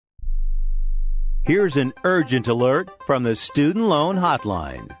Here's an urgent alert from the Student Loan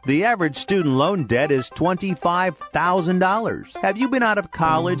Hotline. The average student loan debt is $25,000. Have you been out of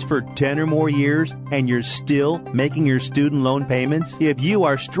college for 10 or more years and you're still making your student loan payments? If you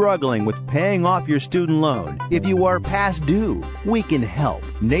are struggling with paying off your student loan, if you are past due, we can help.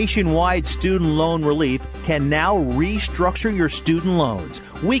 Nationwide Student Loan Relief can now restructure your student loans.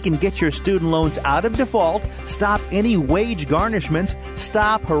 We can get your student loans out of default, stop any wage garnishments,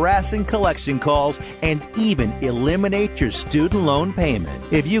 stop harassing collection calls, and even eliminate your student loan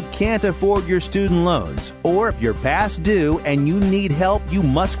payment. If you can't afford your student loans, or if you're past due and you need help, you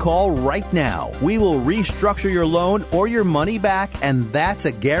must call right now. We will restructure your loan or your money back, and that's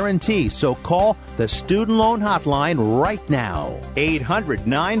a guarantee. So call the Student Loan Hotline right now.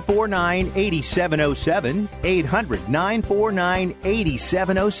 800-949-8707.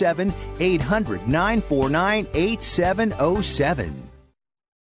 800-949-8707. 800-949-8707.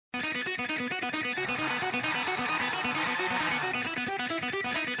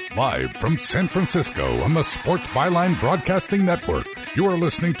 Live from San Francisco on the Sports Byline Broadcasting Network, you are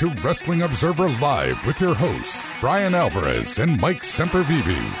listening to Wrestling Observer Live with your hosts, Brian Alvarez and Mike Semperveve.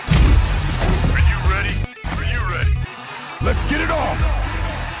 Are you ready? Are you ready? Let's get it on!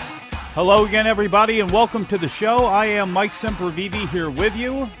 Hello again, everybody, and welcome to the show. I am Mike Semperveve here with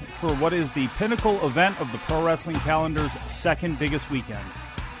you for what is the pinnacle event of the pro wrestling calendar's second biggest weekend.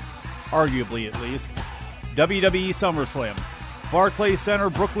 Arguably, at least. WWE SummerSlam. Barclays Center,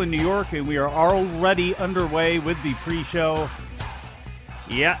 Brooklyn, New York, and we are already underway with the pre-show.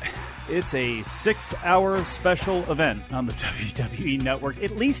 Yeah, it's a 6-hour special event on the WWE Network.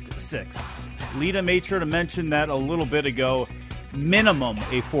 At least 6. Lita made sure to mention that a little bit ago. Minimum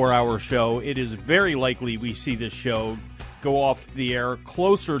a 4-hour show. It is very likely we see this show go off the air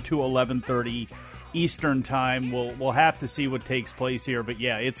closer to 11:30 Eastern time. We'll have to see what takes place here, but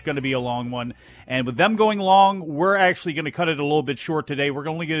yeah, it's going to be a long one. And with them going long, we're actually going to cut it a little bit short today. We're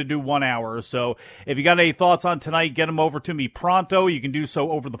only going to do 1 hour. So if you got any thoughts on tonight, get them over to me pronto. You can do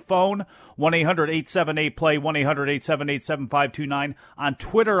so over the phone, 1-800-878-PLAY, 1-800-878-7529. On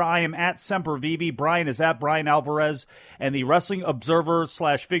Twitter, I am at Semperveve. Brian is at Brian Alvarez. And the Wrestling Observer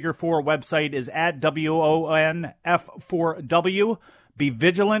 /Figure 4 website is at WONF4W. Be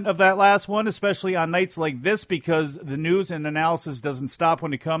vigilant of that last one, especially on nights like this, because the news and analysis doesn't stop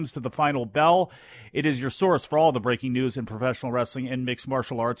when it comes to the final bell. It is your source for all the breaking news in professional wrestling and mixed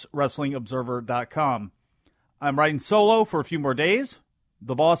martial arts, WrestlingObserver.com. I'm riding solo for a few more days.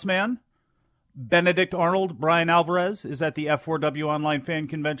 The boss man, Benedict Arnold, Brian Alvarez, is at the F4W Online Fan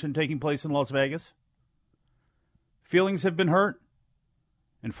Convention taking place in Las Vegas. Feelings have been hurt.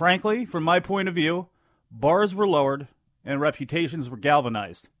 And frankly, from my point of view, bars were lowered and reputations were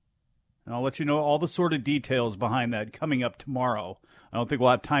galvanized. And I'll let you know all the sort of details behind that coming up tomorrow. I don't think we'll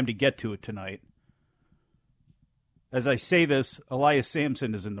have time to get to it tonight. As I say this, Elias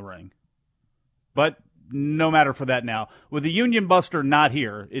Sampson is in the ring. But no matter for that now. With the Union Buster not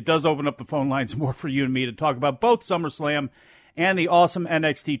here, it does open up the phone lines more for you and me to talk about both SummerSlam and the awesome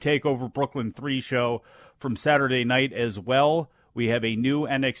NXT TakeOver Brooklyn 3 show from Saturday night as well. We have a new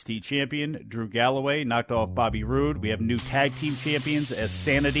NXT champion, Drew Galloway, knocked off Bobby Roode. We have new tag team champions as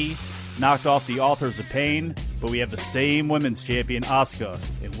Sanity, knocked off the Authors of Pain. But we have the same women's champion, Asuka.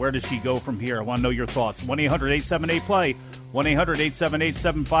 And where does she go from here? I want to know your thoughts. 1-800-878-PLAY,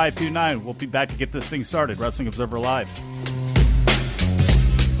 1-800-878-7529. We'll be back to get this thing started. Wrestling Observer Live.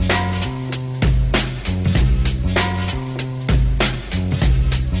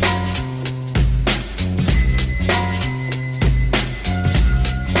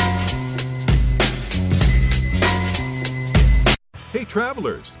 Hey,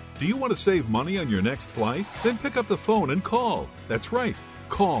 travelers, do you want to save money on your next flight? Then pick up the phone and call. That's right,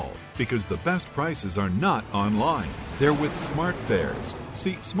 call, because the best prices are not online. They're with SmartFares.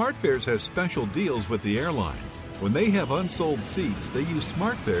 See, SmartFares has special deals with the airlines. When they have unsold seats, they use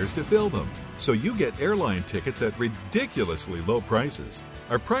SmartFares to fill them. So you get airline tickets at ridiculously low prices.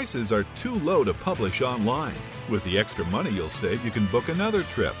 Our prices are too low to publish online. With the extra money you'll save, you can book another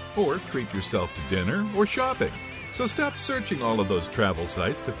trip, or treat yourself to dinner or shopping. So stop searching all of those travel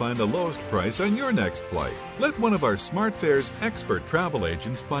sites to find the lowest price on your next flight. Let one of our SmartFares expert travel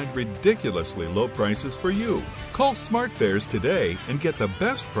agents find ridiculously low prices for you. Call SmartFares today and get the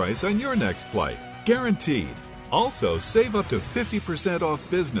best price on your next flight. Guaranteed. Also, save up to 50% off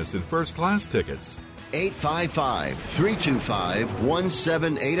business and first class tickets.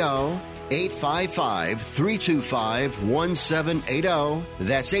 855-325-1780. 855-325-1780.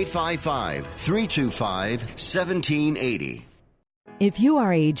 That's 855-325-1780. If you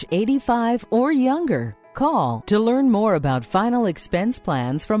are age 85 or younger, Call to learn more about final expense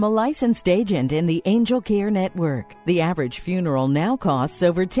plans from a licensed agent in the Angel Care Network. The average funeral now costs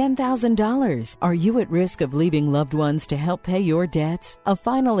over $10,000. Are you at risk of leaving loved ones to help pay your debts? A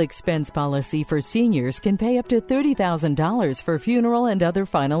final expense policy for seniors can pay up to $30,000 for funeral and other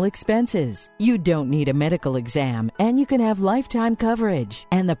final expenses. You don't need a medical exam, and you can have lifetime coverage,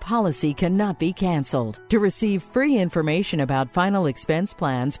 and the policy cannot be canceled. To receive free information about final expense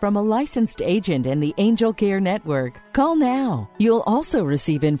plans from a licensed agent in the Angel Care Network, call now. You'll also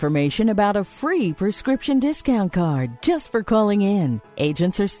receive information about a free prescription discount card just for calling in.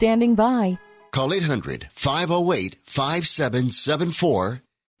 Agents are standing by. Call 800-508-5774.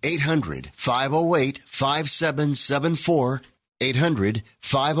 800-508-5774.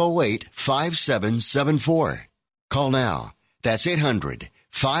 800-508-5774. Call now. That's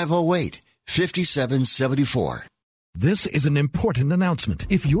 800-508-5774. This is an important announcement.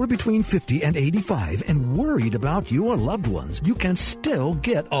 If you're between 50 and 85 and worried about your loved ones, you can still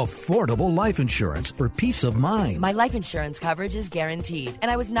get affordable life insurance for peace of mind. My life insurance coverage is guaranteed, and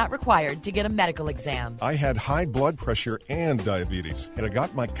I was not required to get a medical exam. I had high blood pressure and diabetes, and I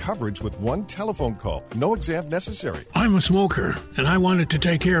got my coverage with one telephone call. No exam necessary. I'm a smoker, and I wanted to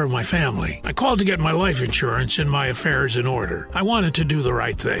take care of my family. I called to get my life insurance and my affairs in order. I wanted to do the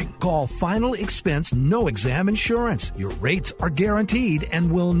right thing. Call Final Expense No Exam Insurance. Your rates are guaranteed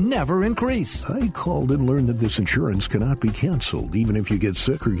and will never increase. I called and learned that this insurance cannot be canceled, even if you get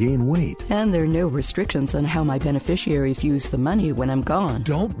sick or gain weight. And there are no restrictions on how my beneficiaries use the money when I'm gone.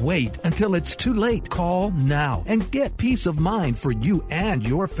 Don't wait until it's too late. Call now and get peace of mind for you and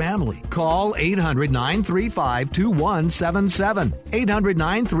your family. Call 800-935-2177.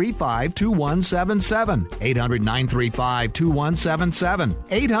 800-935-2177. 800-935-2177.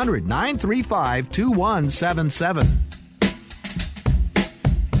 800-935-2177.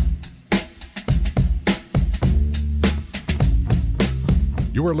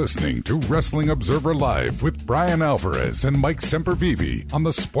 You are listening to Wrestling Observer Live with Brian Alvarez and Mike Semperveve on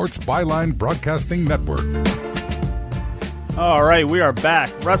the Sports Byline Broadcasting Network. All right, we are back.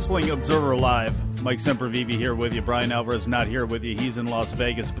 Wrestling Observer Live. Mike Semperveve here with you. Brian Alvarez not here with you. He's in Las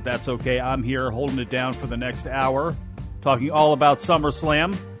Vegas, but that's okay. I'm here holding it down for the next hour, talking all about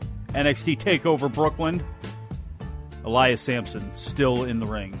SummerSlam, NXT TakeOver Brooklyn. Elias Sampson still in the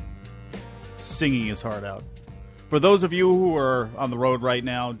ring, singing his heart out. For those of you who are on the road right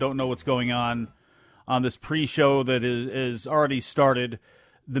now, don't know what's going on this pre-show that is already started,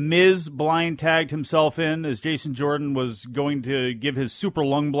 The Miz blind tagged himself in as Jason Jordan was going to give his super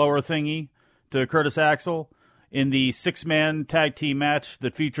lung blower thingy to Curtis Axel in the six-man tag team match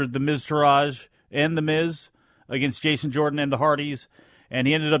that featured The Miztourage and The Miz against Jason Jordan and the Hardys. And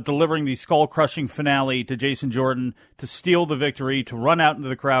he ended up delivering the skull-crushing finale to Jason Jordan to steal the victory, to run out into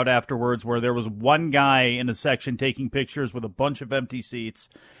the crowd afterwards where there was one guy in a section taking pictures with a bunch of empty seats.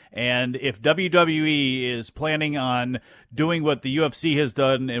 And if WWE is planning on doing what the UFC has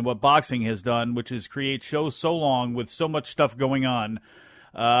done and what boxing has done, which is create shows so long with so much stuff going on,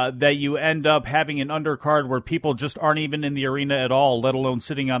 that you end up having an undercard where people just aren't even in the arena at all, let alone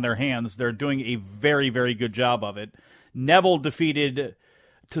sitting on their hands, they're doing a very, very good job of it. Neville defeated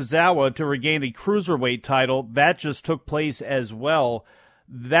Tozawa to regain the Cruiserweight title. That just took place as well.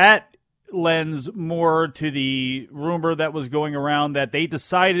 That lends more to the rumor that was going around that they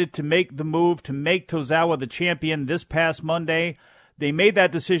decided to make the move to make Tozawa the champion this past Monday. They made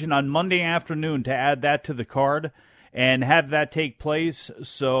that decision on Monday afternoon to add that to the card and have that take place.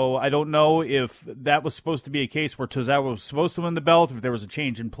 So I don't know if that was supposed to be a case where Tozawa was supposed to win the belt, if there was a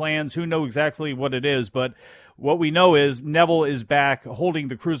change in plans. Who knows exactly what it is, but what we know is Neville is back holding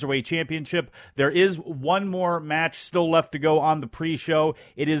the Cruiserweight Championship. There is one more match still left to go on the pre-show.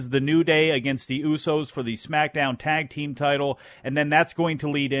 It is the New Day against the Usos for the SmackDown Tag Team title, and then that's going to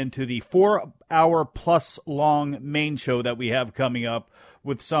lead into the 4-hour-plus long main show that we have coming up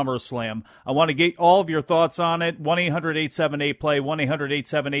with SummerSlam. I want to get all of your thoughts on it. 1-800-878-PLAY,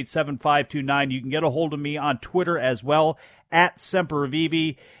 1-800-878-7529. You can get a hold of me on Twitter as well, at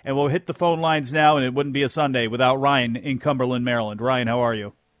Semperveve, and we'll hit the phone lines now, and it wouldn't be a Sunday without Ryan in Cumberland, Maryland. Ryan, how are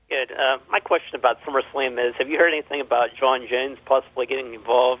you? Good. My question about SummerSlam is, have you heard anything about John Jones possibly getting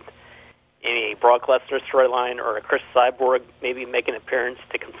involved in a Brock Lesnar storyline or a Chris Cyborg maybe making an appearance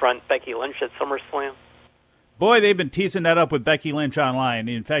to confront Becky Lynch at SummerSlam? Boy, they've been teasing that up with Becky Lynch online.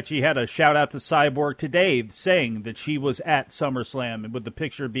 In fact, she had a shout-out to Cyborg today saying that she was at SummerSlam with the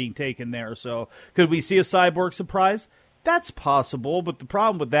picture being taken there. So could we see a Cyborg surprise? That's possible, but the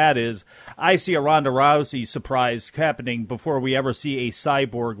problem with that is I see a Ronda Rousey surprise happening before we ever see a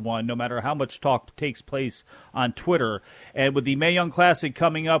Cyborg one, no matter how much talk takes place on Twitter. And with the Mae Young Classic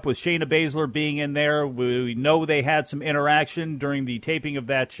coming up with Shayna Baszler being in there, we know they had some interaction during the taping of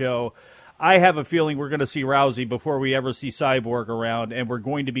that show. I have a feeling we're going to see Rousey before we ever see Cyborg around, and we're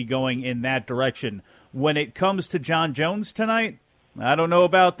going to be going in that direction. When it comes to Jon Jones tonight, I don't know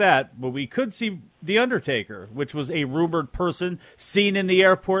about that, but we could see The Undertaker, which was a rumored person seen in the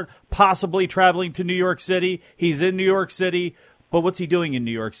airport, possibly traveling to New York City. He's in New York City, but what's he doing in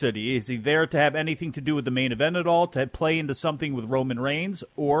New York City? Is he there to have anything to do with the main event at all, to play into something with Roman Reigns,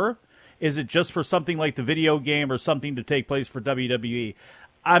 or is it just for something like the video game or something to take place for WWE?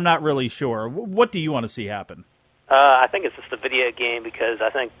 I'm not really sure. What do you want to see happen? I think it's just a video game because I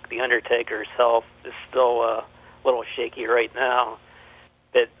think The Undertaker's health is still a little shaky right now.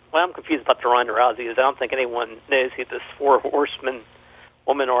 But what I'm confused about the Ronda Rousey is I don't think anyone knows who this Four Horsemen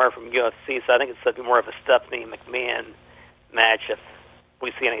women are from UFC, so I think it's going to be more of a Stephanie McMahon match if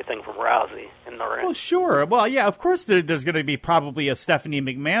we see anything from Rousey in the ring. Well, sure. Well, yeah, of course there's going to be probably a Stephanie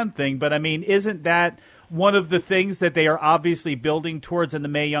McMahon thing, but I mean, isn't that one of the things that they are obviously building towards in the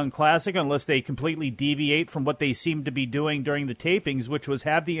Mae Young Classic, unless they completely deviate from what they seem to be doing during the tapings, which was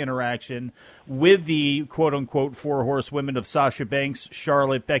have the interaction with the quote-unquote Four Horsewomen of Sasha Banks,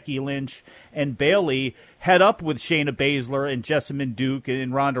 Charlotte, Becky Lynch, and Bayley, head up with Shayna Baszler and Jessamine Duke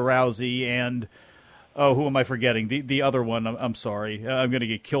and Ronda Rousey and... Oh, who am I forgetting? The other one, I'm sorry. I'm going to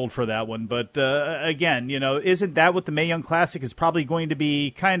get killed for that one. But again, you know, isn't that what the Mae Young Classic is probably going to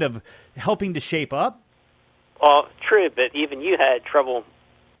be kind of helping to shape up? Well, true, but even you had trouble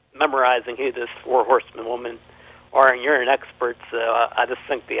memorizing who this Four Horsemen woman are, and you're an expert, so I just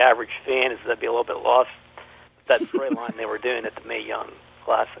think the average fan is going to be a little bit lost with that storyline they were doing at the Mae Young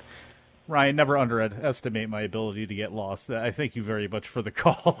Classic. Ryan, never underestimate my ability to get lost. I thank you very much for the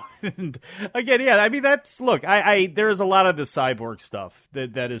call. And again, yeah, I mean, look, there is a lot of the Cyborg stuff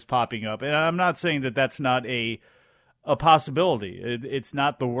that is popping up, and I'm not saying that that's not a possibility. It's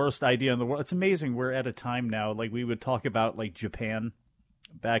not the worst idea in the world. It's amazing we're at a time now, like we would talk about like Japan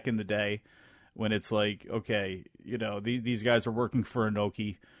back in the day when it's like, okay, you know, these guys are working for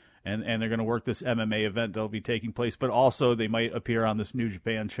Inoki. And they're going to work this MMA event that'll be taking place, but also they might appear on this New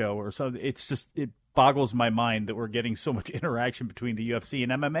Japan show or something. It's just, it boggles my mind that we're getting so much interaction between the UFC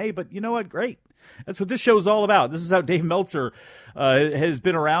and MMA, but you know what? Great. That's what this show's all about. This is how Dave Meltzer has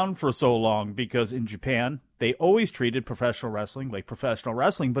been around for so long, because in Japan, they always treated professional wrestling like professional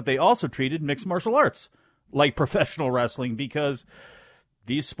wrestling, but they also treated mixed martial arts like professional wrestling, because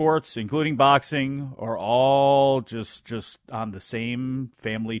these sports, including boxing, are all just on the same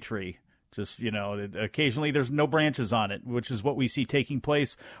family tree. Just, you know, occasionally there's no branches on it, which is what we see taking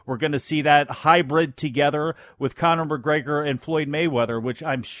place. We're going to see that hybrid together with Conor McGregor and Floyd Mayweather, which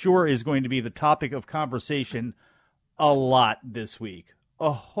I'm sure is going to be the topic of conversation a lot this week.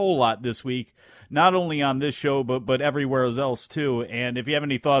 A whole lot this week, not only on this show, but everywhere else too. And if you have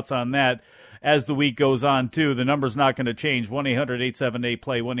any thoughts on that, as the week goes on, too, the number's not going to change.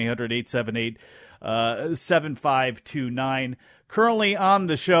 1-800-878-PLAY, 1-800-878-7529. Currently on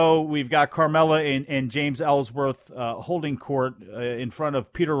the show, we've got Carmella and James Ellsworth holding court in front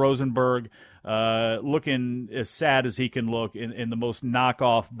of Peter Rosenberg, looking as sad as he can look in the most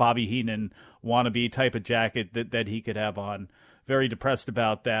knockoff Bobby Heenan wannabe type of jacket that he could have on. Very depressed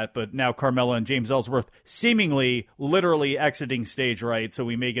about that, but now Carmella and James Ellsworth seemingly, literally exiting stage right, so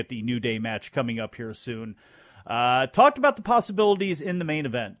we may get the New Day match coming up here soon. Talked about the possibilities in the main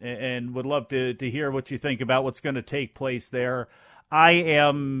event, and would love to hear what you think about what's going to take place there. I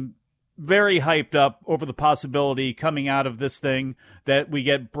am very hyped up over the possibility coming out of this thing that we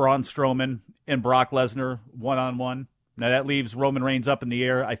get Braun Strowman and Brock Lesnar one-on-one. Now, that leaves Roman Reigns up in the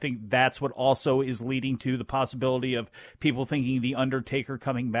air. I think that's what also is leading to the possibility of people thinking The Undertaker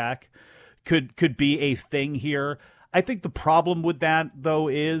coming back could be a thing here. I think the problem with that, though,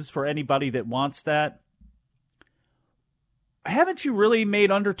 is for anybody that wants that, haven't you really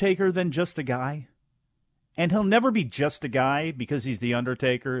made Undertaker than just a guy? And he'll never be just a guy because he's The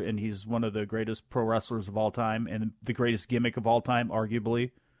Undertaker and he's one of the greatest pro wrestlers of all time and the greatest gimmick of all time, arguably.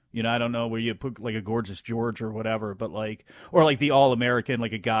 You know, I don't know where you put like a Gorgeous George or whatever, but like, or like the All-American,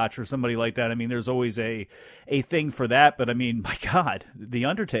 like a Gotch or somebody like that. I mean, there's always a thing for that. But I mean, my God, The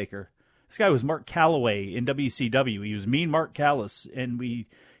Undertaker. This guy was Mark Calloway in WCW. He was Mean Mark Callis, and he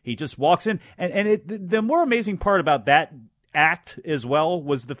just walks in. And the more amazing part about that act as well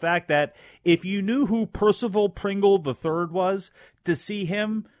was the fact that if you knew who Percival Pringle III was, to see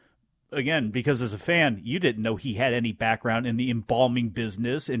him again, because as a fan, you didn't know he had any background in the embalming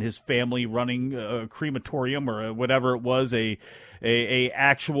business, in his family running a crematorium or whatever it was, a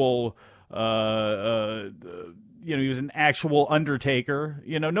actual, he was an actual undertaker.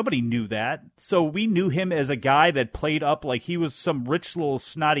 Nobody knew that. So we knew him as a guy that played up like he was some rich little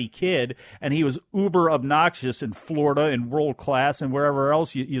snotty kid, and he was uber obnoxious in Florida and world class and wherever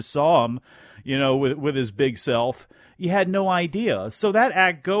else you saw him, with his big self. You had no idea. So that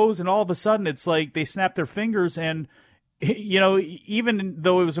act goes, and all of a sudden it's like they snap their fingers, and even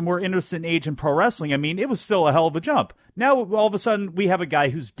though it was a more innocent age in pro wrestling, I mean, it was still a hell of a jump. Now all of a sudden we have a guy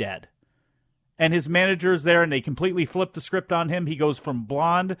who's dead. And his manager's there, and they completely flip the script on him. He goes from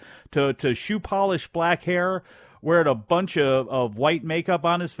blonde to shoe polish black hair, wearing a bunch of white makeup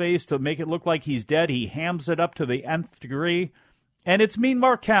on his face to make it look like he's dead. He hams it up to the nth degree. And it's Mean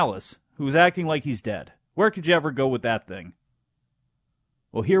Mark Callis who's acting like he's dead. Where could you ever go with that thing?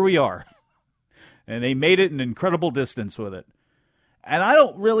 Well, here we are. And they made it an incredible distance with it. And I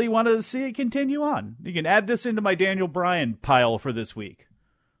don't really want to see it continue on. You can add this into my Daniel Bryan pile for this week.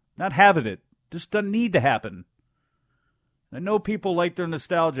 Not having it. Just doesn't need to happen. I know people like their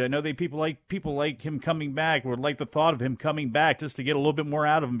nostalgia. I know people like him coming back, or like the thought of him coming back just to get a little bit more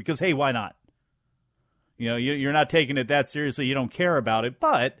out of him because, hey, why not? You're not taking it that seriously. You don't care about it.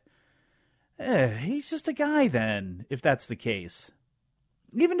 But he's just a guy then, if that's the case.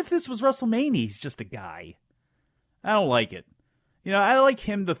 Even if this was WrestleMania, he's just a guy. I don't like it. I like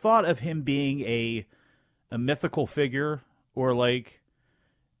him, the thought of him being a mythical figure, or like,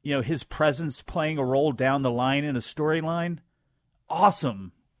 his presence playing a role down the line in a storyline.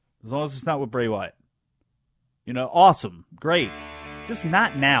 Awesome. As long as it's not with Bray Wyatt. Awesome. Great. Just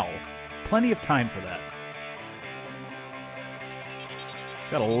not now. Plenty of time for that.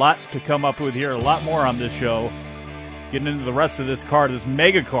 Got a lot to come up with here. A lot more on this show. Getting into the rest of this card, this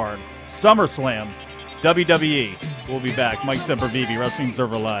mega card. SummerSlam. WWE. We'll be back. Mike Semperveve, Wrestling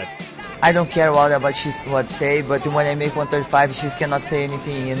Observer Live. I don't care what say, but when I make 135, she cannot say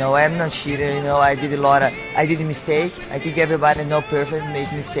anything. I'm not cheater. I did a mistake. I think everybody know perfect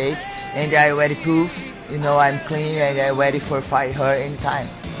make mistake, and I already prove. I'm clean and I'm ready for fight her anytime.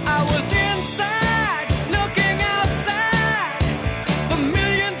 I was inside, looking outside, the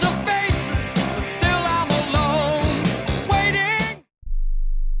millions of faces, but still I'm alone, waiting.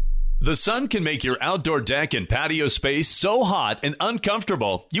 The sun can make your outdoor deck and patio space so hot and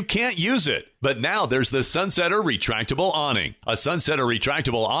uncomfortable you can't use it. But now there's the Sunsetter Retractable Awning. A Sunsetter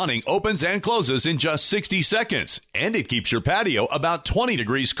Retractable Awning opens and closes in just 60 seconds, and it keeps your patio about 20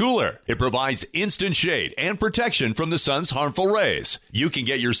 degrees cooler. It provides instant shade and protection from the sun's harmful rays. You can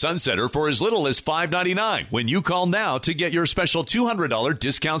get your Sunsetter for as little as $5.99 when you call now to get your special $200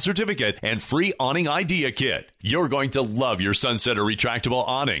 discount certificate and free awning idea kit. You're going to love your Sunsetter Retractable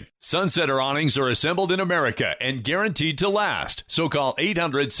Awning. Sunsetter awnings are assembled in America and guaranteed to last. So call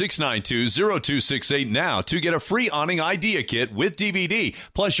 800-692-0268 now to get a free awning idea kit with DVD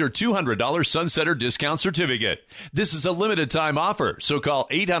plus your $200 Sunsetter discount certificate. This is a limited time offer, so call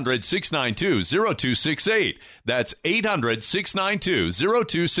 800-692-0268. That's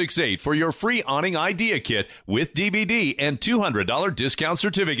 800-692-0268 for your free awning idea kit with DVD and $200 discount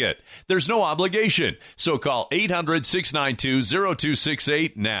certificate. There's no obligation, so call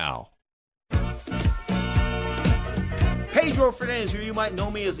 800-692-0268 now. Pedro Fernandez here. You might know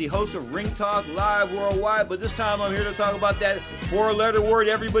me as the host of Ring Talk Live Worldwide, but this time I'm here to talk about that four-letter word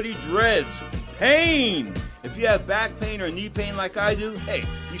everybody dreads, pain. If you have back pain or knee pain like I do, hey,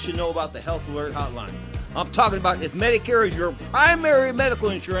 you should know about the Health Alert Hotline. I'm talking about if Medicare is your primary medical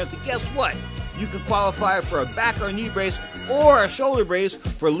insurance, and guess what? You can qualify for a back or knee brace or a shoulder brace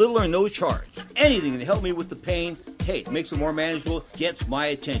for little or no charge. Anything to help me with the pain, hey, it makes it more manageable, gets my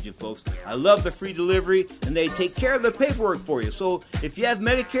attention, folks. I love the free delivery, and they take care of the paperwork for you. So if you have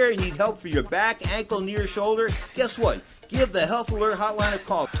Medicare and need help for your back, ankle, knee, or shoulder, guess what? Give the Health Alert Hotline a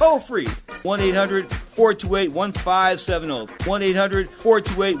call, toll-free, 1-800-428-1570,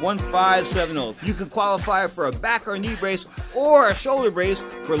 1-800-428-1570. You can qualify for a back or knee brace or a shoulder brace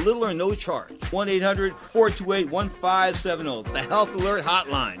for little or no charge. 1-800-428-1570, the Health Alert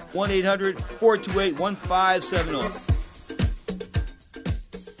Hotline, 1-800-428-1570.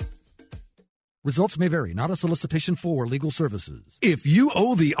 Results may vary, not a solicitation for legal services. If you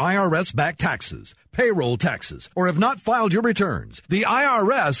owe the IRS back taxes, payroll taxes, or have not filed your returns, the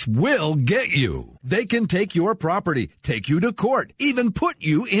IRS will get you. They can take your property, take you to court, even put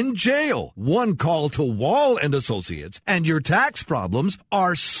you in jail. One call to Wall & Associates, and your tax problems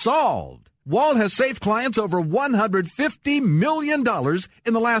are solved. Wall has saved clients over $150 million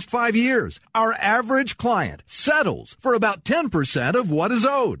in the last 5 years. Our average client settles for about 10% of what is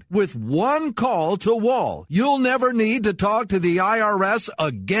owed. With one call to Wall, you'll never need to talk to the IRS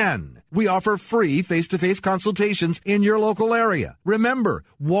again. We offer free face-to-face consultations in your local area. Remember,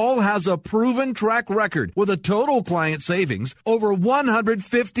 Wall has a proven track record with a total client savings over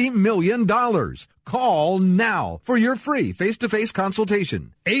 $150 million. Call now for your free face-to-face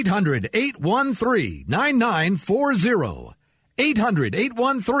consultation. 800-813-9940.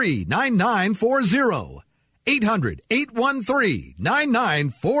 800-813-9940.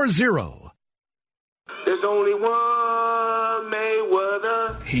 800-813-9940. There's only one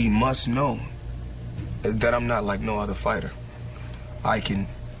Mayweather. He must know that I'm not like no other fighter. I can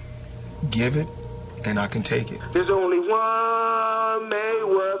give it and I can take it. There's only one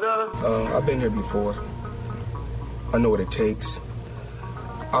Mayweather. I've been here before. I know what it takes.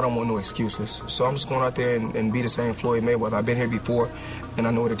 I don't want no excuses. So I'm just going out there and be the same Floyd Mayweather. I've been here before, and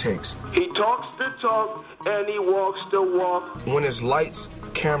I know what it takes. He talks the talk, and he walks the walk. When it's lights,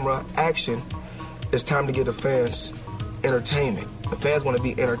 camera, action, it's time to give the fans entertainment. The fans want to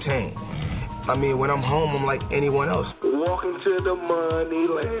be entertained. I mean, when I'm home, I'm like anyone else. Walking to the money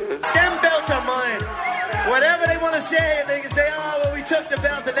land. Them belts are mine. Whatever they want to say, they can say, oh, well, we took the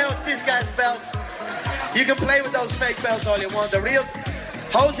belt, and now it's this guy's belt. You can play with those fake belts all you want. The real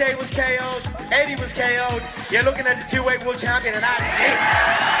Jose was KO'd, Eddie was KO'd. You're looking at the two-weight world champion, and that's it.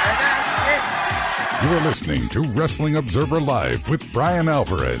 And that's it. You're listening to Wrestling Observer Live with Brian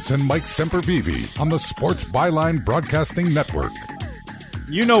Alvarez and Mike Semperveve on the Sports Byline Broadcasting Network.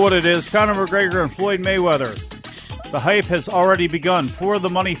 You know what it is, Conor McGregor and Floyd Mayweather. The hype has already begun for the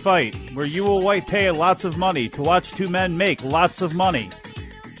money fight, where you will pay lots of money to watch two men make lots of money.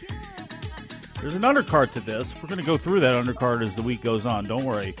 There's an undercard to this. We're going to go through that undercard as the week goes on. Don't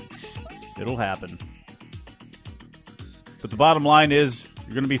worry. It'll happen. But the bottom line is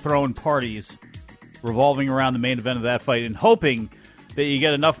you're going to be throwing parties revolving around the main event of that fight and hoping that you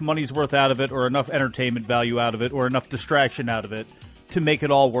get enough money's worth out of it or enough entertainment value out of it or enough distraction out of it to make it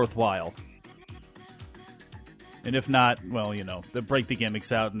all worthwhile. And if not, well, break the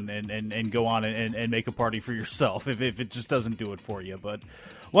gimmicks out and go on and make a party for yourself if it just doesn't do it for you. But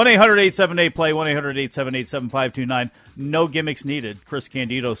 1-800-878-PLAY, 1-800-878-7529. No gimmicks needed, Chris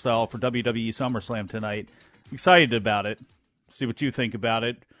Candido style for WWE SummerSlam tonight. Excited about it. See what you think about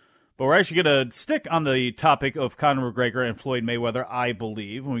it. But we're actually going to stick on the topic of Conor McGregor and Floyd Mayweather, I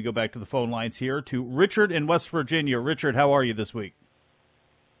believe, when we go back to the phone lines here to Richard in West Virginia. Richard, how are you this week?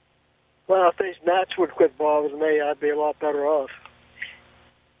 Well, if these Nats would quit bothering me, I'd be a lot better off.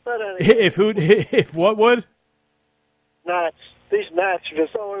 But anyway, if what would? Nats. These Nats are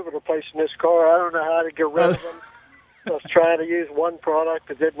just all over the place in this car. I don't know how to get rid of them. I was trying to use one product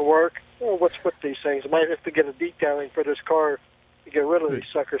that didn't work. Well, what's with these things? I might have to get a detailing for this car to get rid of these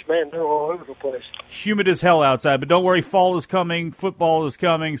suckers. Man, they're all over the place. Humid as hell outside, but don't worry, fall is coming, football is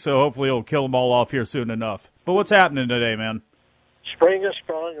coming, so hopefully it'll kill them all off here soon enough. But what's happening today, man? Spring is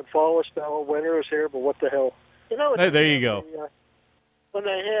sprung and fall is fell. Winter is here, but what the hell? Hey, there you go. When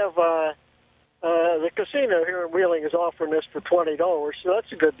they have the casino here in Wheeling is offering this for $20, so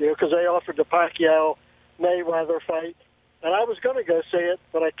that's a good deal because they offered the Pacquiao-Mayweather fight. And I was going to go see it,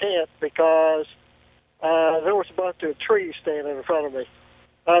 but I can't because there was a bunch of trees standing in front of me.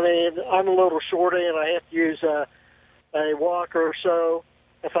 I mean, I'm a little shorty, and I have to use a walker or so.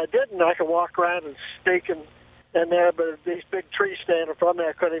 If I didn't, I could walk around and sneak in there, but these big trees standing in front of me,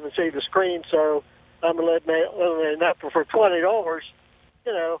 I couldn't even see the screen, so I'm eliminating that. But for $20,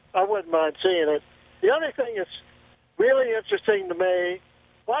 I wouldn't mind seeing it. The only thing that's really interesting to me,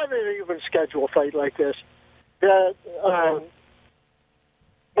 why did they even schedule a fight like this?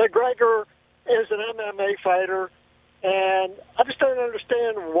 McGregor is an MMA fighter, and I just don't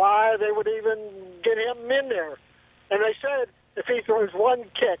understand why they would even get him in there. And they said if he throws one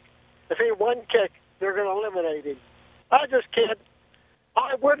kick, they're going to eliminate him. I just can't.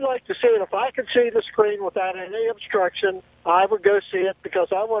 I would like to see it. If I could see the screen without any obstruction, I would go see it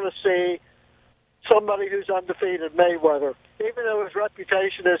because I want to see somebody who's undefeated, Mayweather. Even though his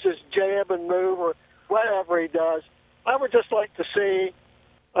reputation is his jab and move or whatever he does, I would just like to see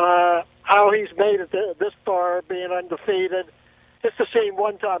how he's made it this far, being undefeated. Just to see him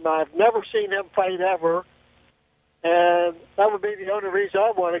one time. I've never seen him fight ever, and that would be the only reason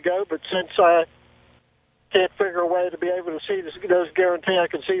I want to go. But since I can't figure a way to be able to see those guarantee I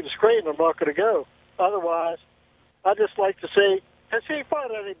can see the screen, I'm not going to go. Otherwise, I just like to see. Has he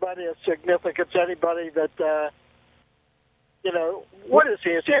fought anybody of significance? Anybody that what is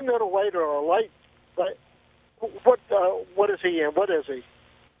he? Is he a middleweight or a light? What is he in? What is he?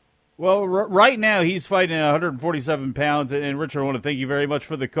 Well, right now he's fighting at 147 pounds, and Richard, I want to thank you very much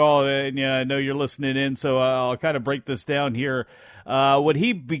for the call, and I know you're listening in, so I'll kind of break this down here. When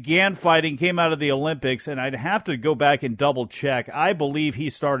he began fighting, came out of the Olympics, and I'd have to go back and double-check. I believe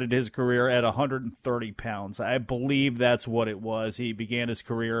he started his career at 130 pounds. I believe that's what it was. He began his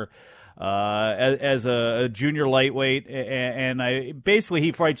career as a junior lightweight, and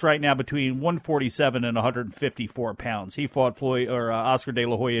he fights right now between 147 and 154 pounds. He fought Oscar De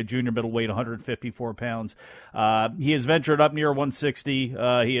La Hoya, junior middleweight, 154 pounds. He has ventured up near 160.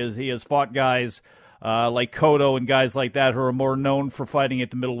 He has fought guys like Cotto and guys like that who are more known for fighting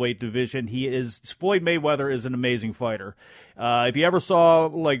at the middleweight division. Floyd Mayweather is an amazing fighter. If you ever saw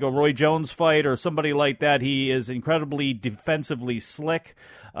like a Roy Jones fight or somebody like that, he is incredibly defensively slick.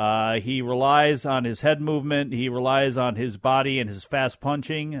 He relies on his head movement. He relies on his body and his fast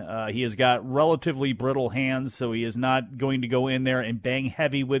punching. He has got relatively brittle hands, so he is not going to go in there and bang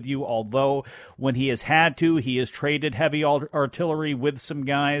heavy with you, although when he has had to, he has traded heavy artillery with some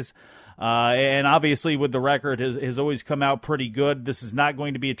guys. And obviously with the record has always come out pretty good. This is not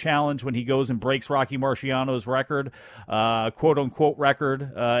going to be a challenge when he goes and breaks Rocky Marciano's record, quote-unquote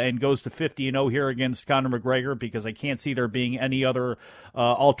record, and goes to 50-0 here against Conor McGregor, because I can't see there being any other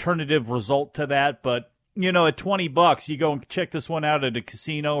alternative result to that. But at $20, you go and check this one out at a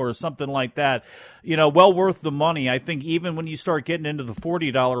casino or something like that, well worth the money. I think even when you start getting into the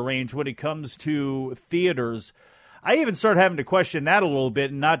 $40 range when it comes to theaters, I even started having to question that a little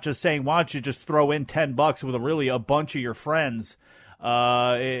bit, and not just saying, why don't you just throw in $10 with a bunch of your friends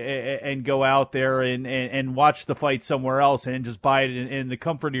and go out there and watch the fight somewhere else and just buy it in the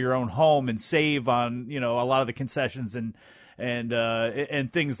comfort of your own home and save on a lot of the concessions and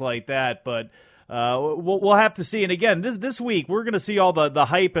things like that. But we'll have to see. And again, this week we're going to see all the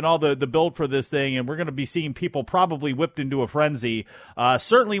hype and all the build for this thing, and we're going to be seeing people probably whipped into a frenzy.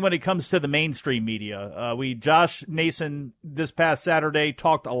 Certainly when it comes to the mainstream media, Josh Nason this past Saturday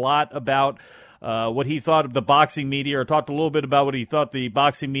talked a lot about what he thought of the boxing media, or talked a little bit about what he thought the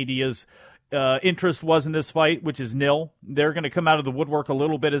boxing media's interest was in this fight, which is nil. They're going to come out of the woodwork a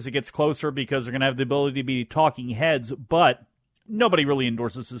little bit as it gets closer, because they're going to have the ability to be talking heads, but nobody really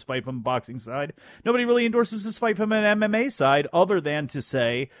endorses this fight from the boxing side. Nobody really endorses this fight from an MMA side, other than to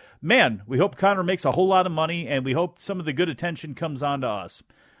say, man, we hope Conor makes a whole lot of money, and we hope some of the good attention comes on to us.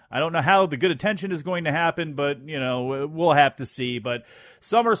 I don't know how the good attention is going to happen, but, we'll have to see. But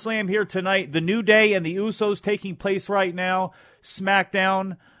SummerSlam here tonight, the New Day and the Usos taking place right now.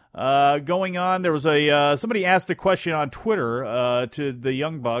 SmackDown going on. There was somebody asked a question on Twitter to the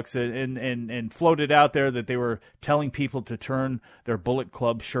Young Bucks and floated out there that they were telling people to turn their Bullet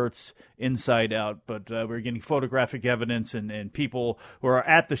Club shirts inside out. But we're getting photographic evidence and people who are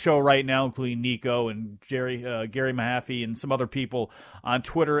at the show right now, including Nico and Gary Mahaffey and some other people on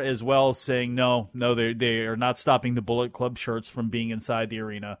Twitter as well, saying no, they are not stopping the Bullet Club shirts from being inside the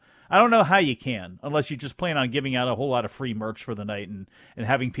arena. I don't know how you can, unless you just plan on giving out a whole lot of free merch for the night and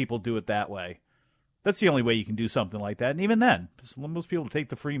having people do it that way. That's the only way you can do something like that. And even then, most people take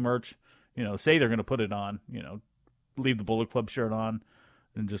the free merch, say they're going to put it on, leave the Bullet Club shirt on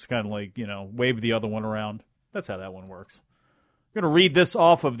and just kind of like, wave the other one around. That's how that one works. I'm going to read this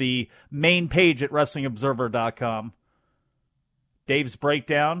off of the main page at WrestlingObserver.com. Dave's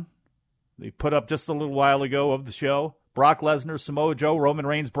breakdown, they put up just a little while ago of the show. Brock Lesnar, Samoa Joe, Roman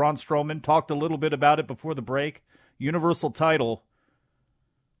Reigns, Braun Strowman. Talked a little bit about it before the break. Universal title.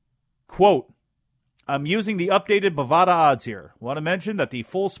 Quote, I'm using the updated Bovada odds here. Want to mention that the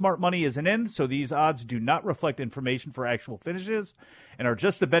full smart money isn't in, so these odds do not reflect information for actual finishes and are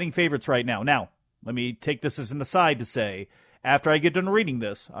just the betting favorites right now. Now, let me take this as an aside to say, after I get done reading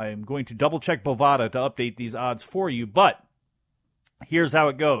this, I am going to double-check Bovada to update these odds for you, but here's how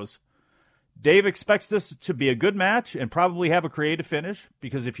it goes. Dave expects this to be a good match and probably have a creative finish,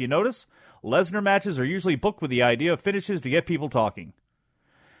 because if you notice, Lesnar matches are usually booked with the idea of finishes to get people talking.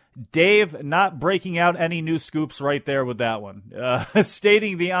 Dave not breaking out any new scoops right there with that one.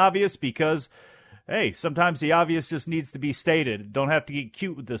 Stating the obvious because, hey, sometimes the obvious just needs to be stated. Don't have to get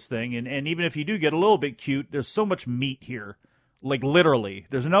cute with this thing. And even if you do get a little bit cute, there's so much meat here. Like literally.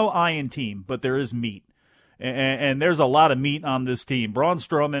 There's no I in team, but there is meat. And there's a lot of meat on this team. Braun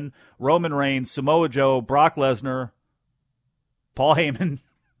Strowman, Roman Reigns, Samoa Joe, Brock Lesnar, Paul Heyman.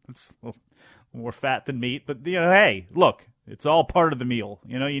 It's a little more fat than meat. But, hey, look, It's all part of the meal.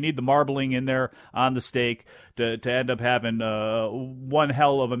 You know, you need the marbling in there on the steak to end up having one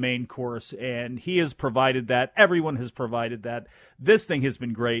hell of a main course, and he has provided that. Everyone has provided that. This thing has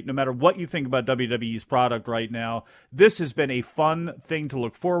been great. No matter what you think about WWE's product right now, this has been a fun thing to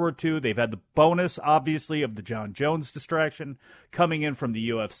look forward to. They've had the bonus, obviously, of the John Jones distraction coming in from the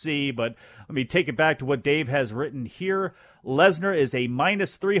UFC, but let me take it back to what Dave has written here. Lesnar is a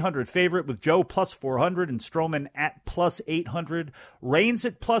minus 300 favorite with Joe plus 400 and Strowman at plus 800. Reigns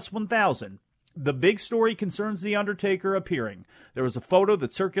at plus 1,000. The big story concerns The Undertaker appearing. There was a photo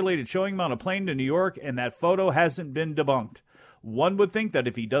that circulated showing him on a plane to New York, and that photo hasn't been debunked. One would think that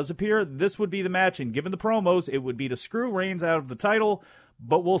if he does appear, this would be the match, and given the promos, it would be to screw Reigns out of the title,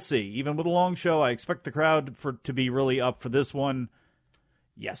 but we'll see. Even with a long show, I expect the crowd to be really up for this one.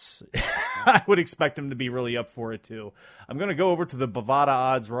 Yes, I would expect him to be really up for it, too. I'm going to go over to the Bovada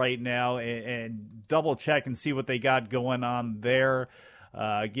odds right now and double-check and see what they got going on there.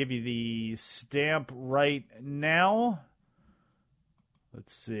 Give you the stamp right now.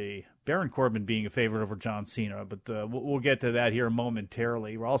 Let's see. Baron Corbin being a favorite over John Cena, but we'll get to that here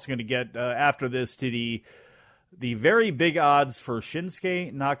momentarily. We're also going to get, after this, to the very big odds for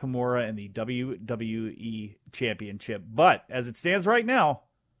Shinsuke Nakamura and the WWE Championship. But as it stands right now,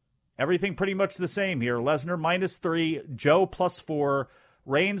 everything pretty much the same here. Lesnar minus 3, Joe plus 4,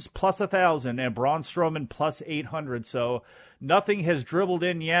 Reigns plus 1,000, and Braun Strowman plus 800. So nothing has dribbled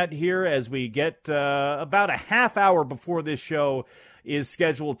in yet here as we get about a half hour before this show is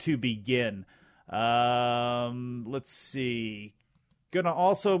scheduled to begin. Let's see. Gonna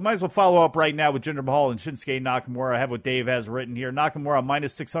also, might as well follow up right now with Jinder Mahal and Shinsuke Nakamura. I have what Dave has written here. Nakamura,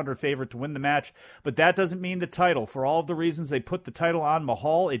 minus 600 favorite to win the match, but that doesn't mean the title. For all of the reasons they put the title on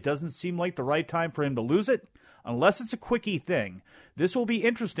Mahal, it doesn't seem like the right time for him to lose it, unless it's a quickie thing. This will be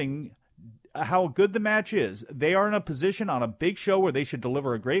interesting how good the match is. They are in a position on a big show where they should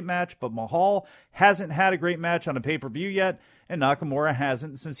deliver a great match, but Mahal hasn't had a great match on a pay-per-view yet, and Nakamura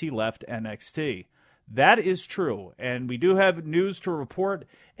hasn't since he left NXT. That is true, and we do have news to report,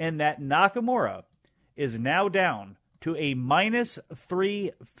 and that Nakamura is now down to a minus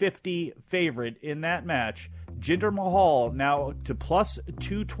 350 favorite in that match. Jinder Mahal now to plus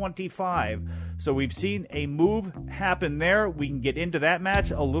 225. So we've seen a move happen there. We can get into that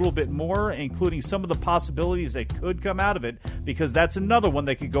match a little bit more, including some of the possibilities that could come out of it, because that's another one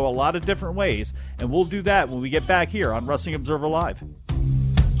that could go a lot of different ways. And we'll do that when we get back here on Wrestling Observer Live.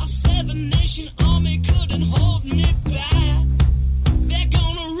 A seven-nation army couldn't hold me back. They're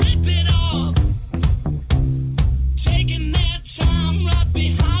gonna rip it off, taking their time right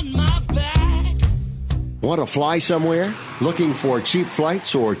behind my back. Want to fly somewhere? Looking for cheap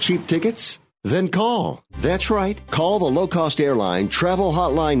flights or cheap tickets? Then call. That's right. Call the low-cost airline travel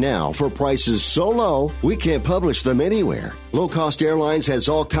hotline now for prices so low we can't publish them anywhere. Low-cost airlines has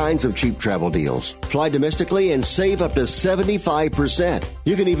all kinds of cheap travel deals. Fly domestically and save up to 75%.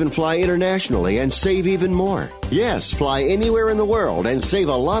 You can even fly internationally and save even more. Yes, fly anywhere in the world and save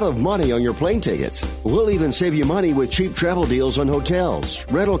a lot of money on your plane tickets. We'll even save you money with cheap travel deals on hotels,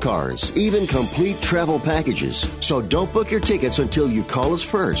 rental cars, even complete travel packages. So don't book your tickets until you call us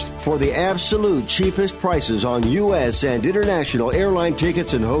first for the absolute cheapest prices on U.S. and international airline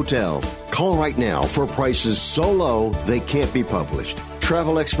tickets and hotels. Call right now for prices so low they can't be published.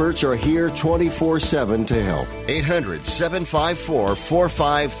 Travel experts are here 24/7 to help.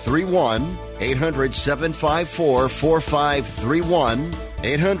 800-754-4531. 800-754-4531.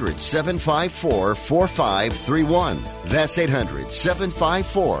 800-754-4531. That's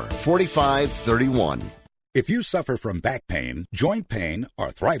 800-754-4531. If you suffer from back pain, joint pain,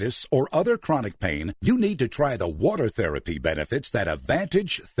 arthritis, or other chronic pain, you need to try the water therapy benefits that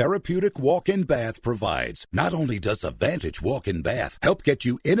Advantage Therapeutic Walk-In Bath provides. Not only does Advantage Walk-In Bath help get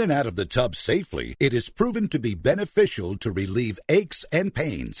you in and out of the tub safely, it is proven to be beneficial to relieve aches and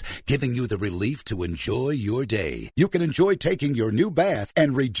pains, giving you the relief to enjoy your day. You can enjoy taking your new bath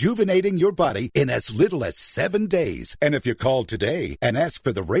and rejuvenating your body in as little as 7 days. And if you call today and ask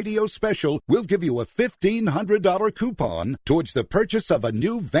for the radio special, we'll give you a $1,500 coupon towards the purchase of a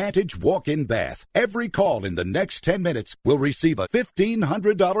new Vantage walk-in bath. Every call in the next 10 minutes will receive a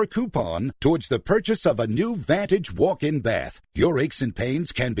 $1,500 coupon towards the purchase of a new Vantage walk-in bath. Your aches and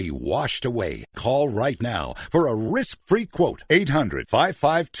pains can be washed away. Call right now for a risk-free quote.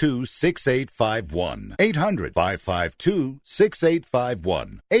 800-552-6851.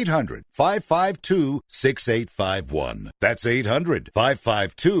 800-552-6851. 800-552-6851. That's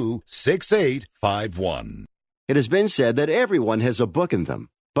 800-552-6851. It has been said that everyone has a book in them.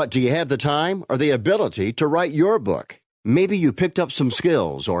 But do you have the time or the ability to write your book? Maybe you picked up some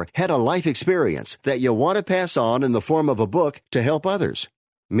skills or had a life experience that you want to pass on in the form of a book to help others.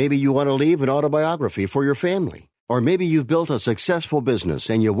 Maybe you want to leave an autobiography for your family. Or maybe you've built a successful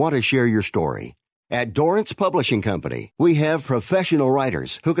business and you want to share your story. At Dorrance Publishing Company, we have professional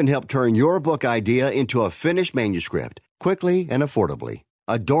writers who can help turn your book idea into a finished manuscript quickly and affordably.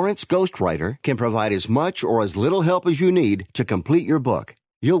 A Dorrance ghostwriter can provide as much or as little help as you need to complete your book.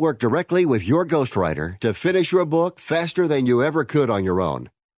 You'll work directly with your ghostwriter to finish your book faster than you ever could on your own.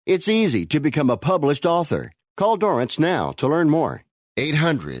 It's easy to become a published author. Call Dorrance now to learn more.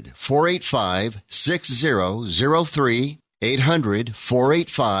 800-485-6003.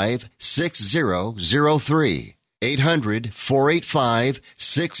 800-485-6003.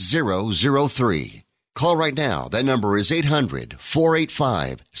 800-485-6003. Call right now. That number is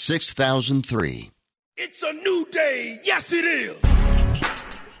 800-485-6003. It's a new day. Yes, it is.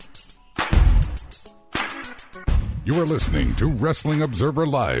 You are listening to Wrestling Observer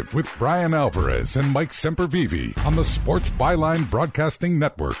Live with Brian Alvarez and Mike Semperveve on the Sports Byline Broadcasting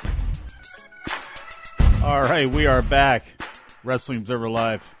Network. All right, we are back. Wrestling Observer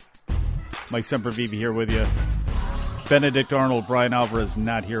Live. Mike Semperveve here with you. Benedict Arnold, Brian Alvarez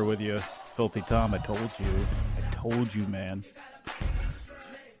not here with you. Filthy Tom, I told you, man.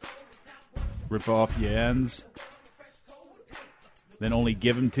 Rip off your ends. Then only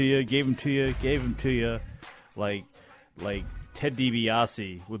give them to you. Like Ted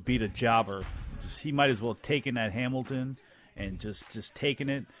DiBiase would beat a jobber. He might as well have taken that Hamilton and just taken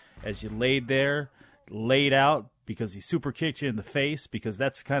it as you laid out because he super kicked you in the face because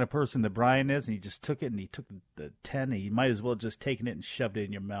that's the kind of person that Brian is, and he just took it and he took the 10 and he might as well have just taken it and shoved it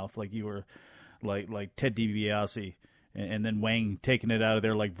in your mouth like you were like Ted DiBiase, and then Wang taking it out of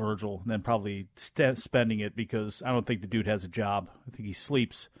there like Virgil, and then probably spending it because I don't think the dude has a job. I think he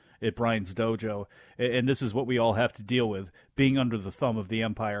sleeps at Brian's dojo, and this is what we all have to deal with, being under the thumb of the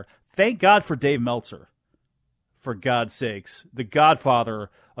Empire. Thank God for Dave Meltzer, for God's sakes, the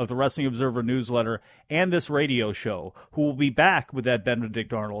godfather of the Wrestling Observer newsletter and this radio show, who will be back with that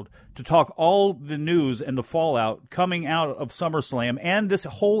Benedict Arnold to talk all the news and the fallout coming out of SummerSlam and this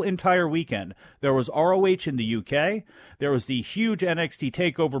whole entire weekend. There was ROH in the UK. There was the huge NXT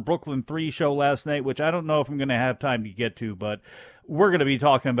TakeOver Brooklyn 3 show last night, which I don't know if I'm going to have time to get to, but we're going to be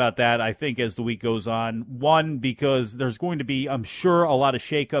talking about that, I think, as the week goes on. One, because there's going to be, I'm sure, a lot of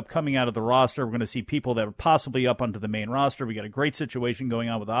shakeup coming out of the roster. We're going to see people that are possibly up onto the main roster. We got a great situation going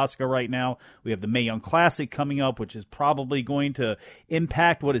on with Asuka right now. We have the Mae Young Classic coming up, which is probably going to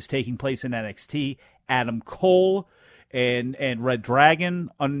impact what is taking place in NXT. Adam Cole and Red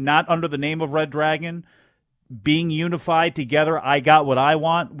Dragon, not under the name of Red Dragon, being unified together. I got what I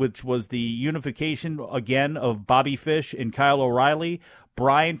want, which was the unification, again, of Bobby Fish and Kyle O'Reilly.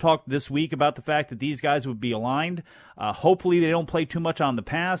 Brian talked this week about the fact that these guys would be aligned. Hopefully they don't play too much on the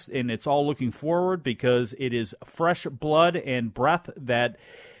past, and it's all looking forward because it is fresh blood and breath that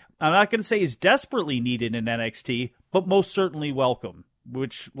I'm not going to say is desperately needed in NXT, but most certainly welcome,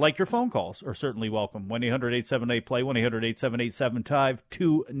 which, like your phone calls, are certainly welcome. 1-800-878-PLAY,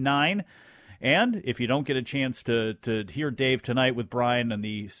 1-800-878-7529. And if you don't get a chance to hear Dave tonight with Brian and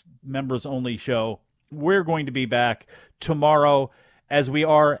the members-only show, we're going to be back tomorrow, as we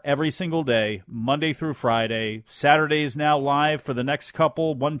are every single day, Monday through Friday. Saturday is now live for the next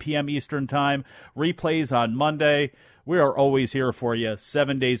couple, 1 p.m. Eastern Time. Replays on Monday. We are always here for you,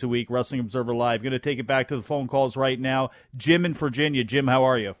 7 days a week, Wrestling Observer Live. Going to take it back to the phone calls right now. Jim in Virginia. Jim, how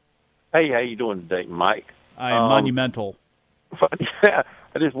are you? Hey, how you doing today, Mike? I am monumental.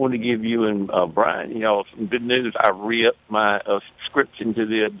 I just wanted to give you and Brian, some good news. I re-upped my subscription to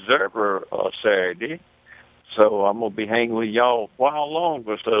the Observer Saturday, so I'm going to be hanging with y'all a while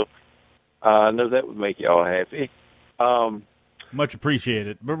longer, so I know that would make y'all happy. Much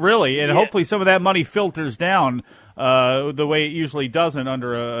appreciated. But really, and hopefully some of that money filters down the way it usually doesn't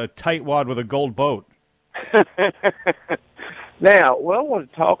under a tightwad with a gold boat. Now, what I want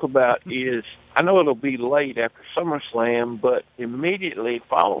to talk about is, I know it'll be late after SummerSlam, but immediately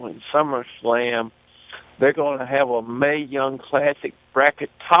following SummerSlam, they're going to have a Mae Young Classic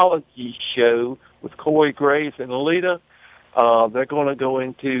bracketology show with Corey Graves and Alita. They're going to go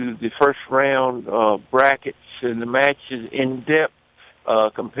into the first round brackets and the matches in depth,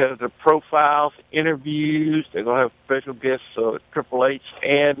 competitor profiles, interviews. They're going to have special guests, Triple H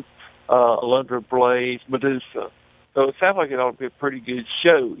and Alundra Blaze, Medusa. So it sounds like it ought to be a pretty good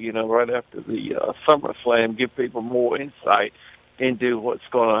show, right after the SummerSlam, give people more insight into what's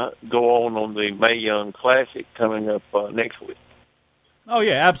going to go on the Mae Young Classic coming up next week. Oh,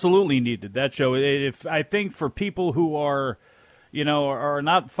 yeah, absolutely needed that show. I think for people who are, are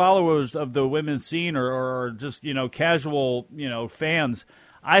not followers of the women's scene or just, casual, fans,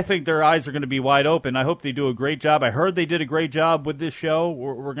 I think their eyes are going to be wide open. I hope they do a great job. I heard they did a great job with this show.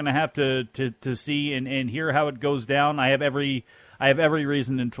 We're going to have to see and hear how it goes down. I have every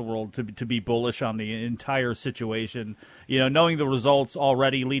reason in the world to be bullish on the entire situation. Knowing the results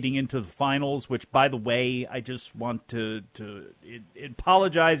already leading into the finals, which, by the way, I just want to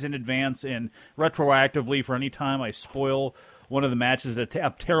apologize in advance and retroactively for any time I spoil one of the matches.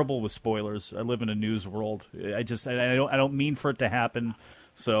 I'm terrible with spoilers. I live in a news world. I don't mean for it to happen.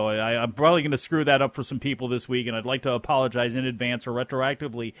 So I'm probably going to screw that up for some people this week, and I'd like to apologize in advance or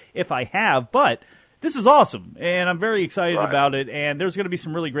retroactively if I have. But this is awesome, and I'm very excited about it. And there's going to be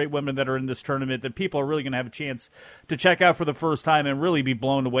some really great women that are in this tournament that people are really going to have a chance to check out for the first time and really be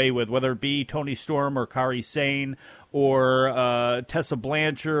blown away with, whether it be Toni Storm or Kairi Sane or Tessa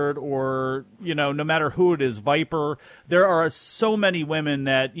Blanchard or, no matter who it is, Viper. There are so many women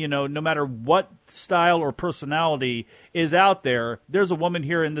that, no matter what style or personality is out there, there's a woman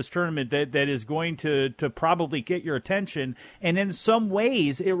here in this tournament that is going to probably get your attention. And in some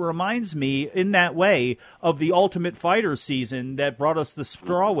ways, it reminds me in that way of the Ultimate Fighter season that brought us the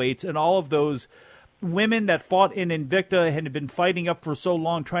strawweights and all of those women that fought in Invicta and had been fighting up for so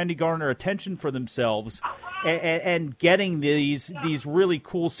long, trying to garner attention for themselves, and getting these really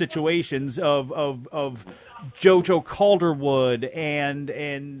cool situations of JoJo Calderwood and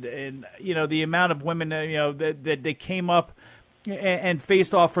the amount of women that they came up and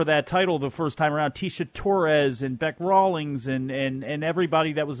faced off for that title the first time around, Tisha Torres and Beck Rawlings and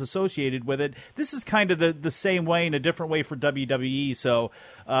everybody that was associated with it. This is kind of the same way in a different way for WWE, so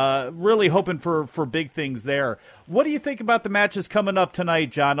really hoping for big things there. What do you think about the matches coming up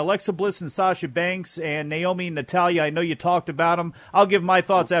tonight, John? Alexa Bliss and Sasha Banks and Naomi and Natalya. I know you talked about them. I'll give my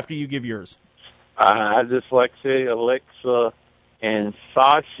thoughts after you give yours. I just like to say Alexa and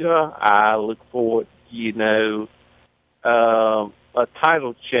Sasha. I look forward, a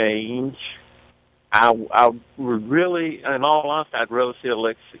title change. I would really, in all honesty, I'd rather see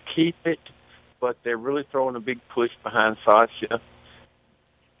Alexa keep it, but they're really throwing a big push behind Sasha.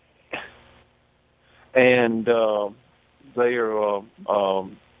 And they are,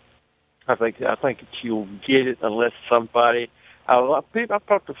 I think she'll get it unless somebody. I've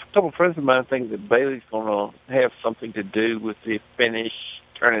talked to a couple of friends of mine think that Bayley's going to have something to do with the finish,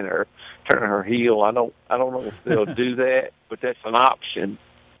 turning her heel. I don't know if they'll do that, but that's an option.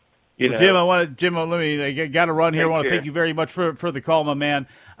 Jim, let me. I got to run here. I want to thank you very much for the call, my man.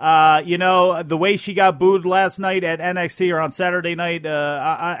 The way she got booed last night at NXT or on Saturday night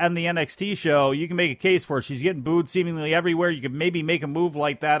on the NXT show, you can make a case for it. She's getting booed seemingly everywhere. You could maybe make a move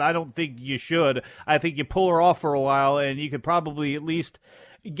like that. I don't think you should. I think you pull her off for a while, and you could probably at least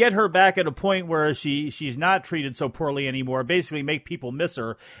get her back at a point where she's not treated so poorly anymore, basically make people miss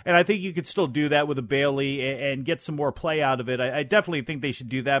her. And I think you could still do that with a Bayley and get some more play out of it. I definitely think they should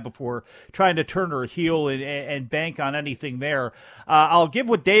do that before trying to turn her heel and bank on anything there. I'll give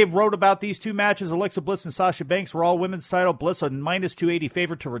what Dave wrote about these two matches. Alexa Bliss and Sasha Banks were all women's title. Bliss a minus 280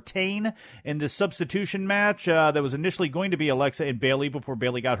 favorite to retain in this substitution match that was initially going to be Alexa and Bayley before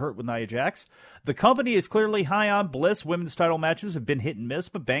Bayley got hurt with Nia Jax. The company is clearly high on Bliss. Women's title matches have been hit and miss,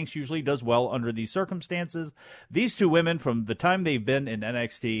 but Banks usually does well under these circumstances. These two women, from the time they've been in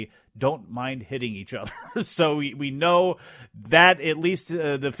NXT, don't mind hitting each other. So we know that at least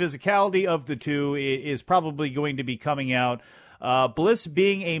the physicality of the two is probably going to be coming out. Bliss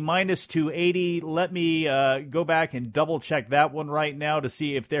being a minus 280, let me go back and double-check that one right now to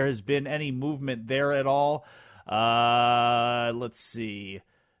see if there has been any movement there at all. Let's see.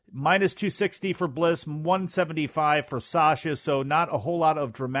 Minus 260 for Bliss, 175 for Sasha, so not a whole lot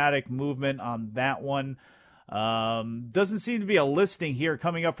of dramatic movement on that one. Doesn't seem to be a listing here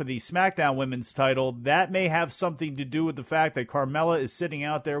coming up for the SmackDown Women's title. That may have something to do with the fact that Carmella is sitting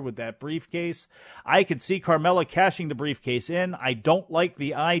out there with that briefcase. I could see Carmella cashing the briefcase in. I don't like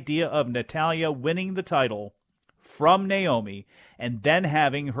the idea of Natalya winning the title from Naomi and then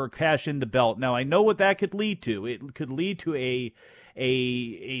having her cash in the belt. Now, I know what that could lead to. It could lead to a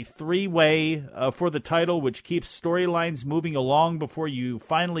three-way for the title, which keeps storylines moving along before you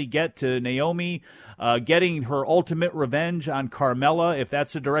finally get to Naomi getting her ultimate revenge on Carmella, if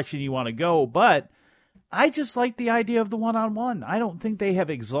that's the direction you want to go. But I just like the idea of the one-on-one. I don't think they have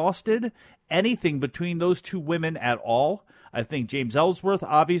exhausted anything between those two women at all. I think James Ellsworth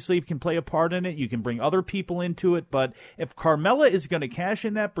obviously can play a part in it. You can bring other people into it. But if Carmella is going to cash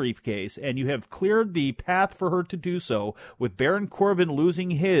in that briefcase and you have cleared the path for her to do so with Baron Corbin losing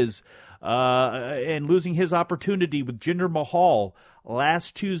his opportunity with Jinder Mahal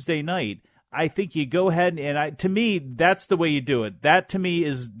last Tuesday night, I think you go ahead and to me, that's the way you do it. That to me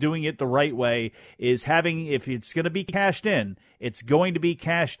is doing it the right way, is having, if it's going to be cashed in, it's going to be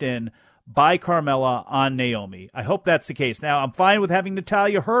cashed in by Carmella on Naomi. I hope that's the case. Now, I'm fine with having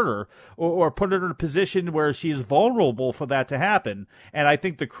Natalya hurt her or put her in a position where she is vulnerable for that to happen. And I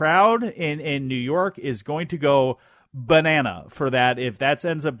think the crowd in New York is going to go banana for that if that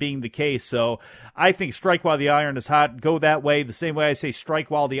ends up being the case. So I think strike while the iron is hot, go that way. The same way I say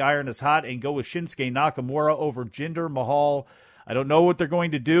strike while the iron is hot and go with Shinsuke Nakamura over Jinder Mahal. I don't know what they're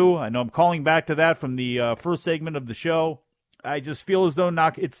going to do. I know I'm calling back to that from the first segment of the show. I just feel as though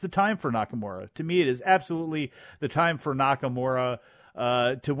it's the time for Nakamura. To me, it is absolutely the time for Nakamura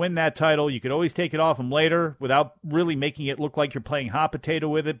to win that title. You could always take it off him later without really making it look like you're playing hot potato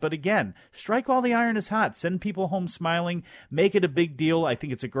with it. But again, strike while the iron is hot. Send people home smiling. Make it a big deal. I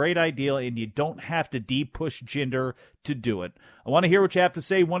think it's a great idea, and you don't have to deep push Jinder to do it. I want to hear what you have to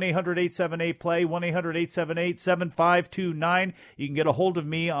say. 1-800-878-PLAY, 1-800-878-7529. You can get a hold of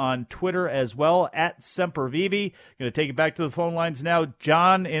me on Twitter as well, at Semperveve. Going to take it back to the phone lines now.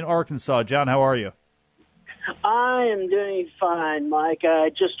 John in Arkansas. John, how are you? I am doing fine, Mike. I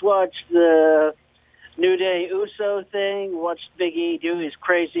just watched the New Day Uso thing, watched Big E do his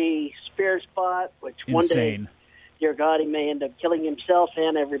crazy spear spot, which one day, dear God, he may end up killing himself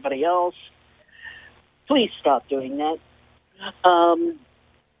and everybody else. Please stop doing that.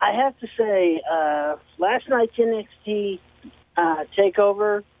 I have to say, last night's NXT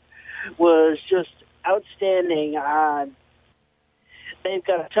takeover was just outstanding. They've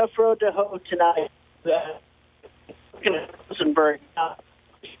got a tough road to hoe tonight. Rosenberg.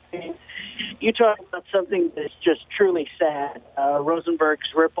 You talk about something that's just truly sad.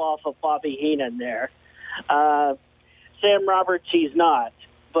 Rosenberg's ripoff of Bobby Heenan there. Sam Roberts, he's not.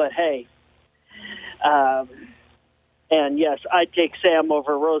 But hey, and yes, I'd take Sam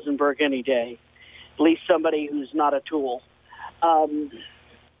over Rosenberg any day. At least somebody who's not a tool. I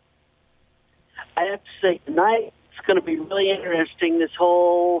have to say, tonight it's going to be really interesting, this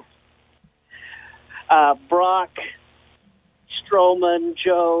whole Brock, Strowman,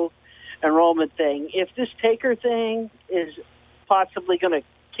 Joe, and Roman thing. If this Taker thing is possibly going to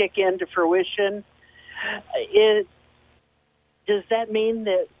kick into fruition, does that mean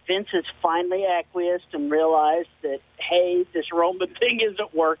that Vince has finally acquiesced and realized that, hey, this Roman thing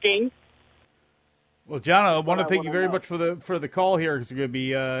isn't working? Well, John, I want to thank you very much for the call here, because we're going to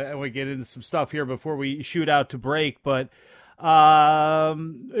be I want to get into some stuff here before we shoot out to break, but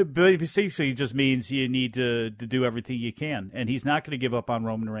basically, it just means you need to do everything you can. And he's not going to give up on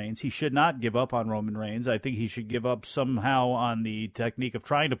Roman Reigns. He should not give up on Roman Reigns. I think he should give up somehow on the technique of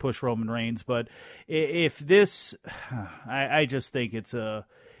trying to push Roman Reigns. But if this, I just think it's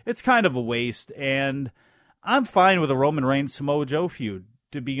kind of a waste. And I'm fine with a Roman Reigns Samoa Joe feud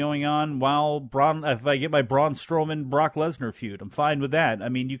to be going on while if I get my Braun Strowman Brock Lesnar feud, I'm fine with that. I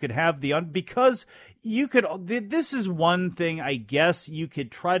mean, you could have because you could. This is one thing I guess you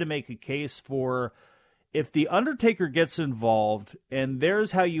could try to make a case for. If the Undertaker gets involved, and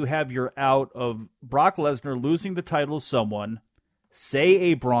there's how you have your out of Brock Lesnar losing the title to someone, say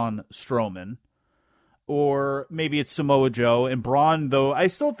a Braun Strowman, or maybe it's Samoa Joe and Braun. Though I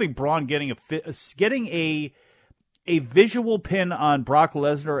still think Braun getting a visual pin on Brock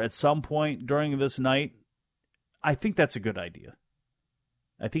Lesnar at some point during this night, I think that's a good idea.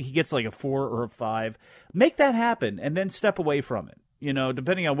 I think he gets like a 4 or a 5. Make that happen and then step away from it,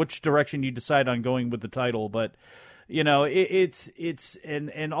 depending on which direction you decide on going with the title. But, it's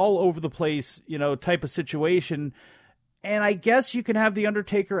an all over the place, type of situation. And I guess you can have The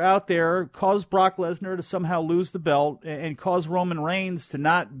Undertaker out there, cause Brock Lesnar to somehow lose the belt, and cause Roman Reigns to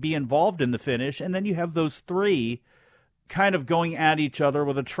not be involved in the finish. And then you have those three kind of going at each other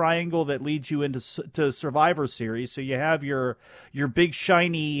with a triangle that leads you into Survivor Series. So you have your big,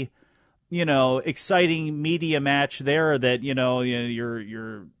 shiny, exciting media match there that,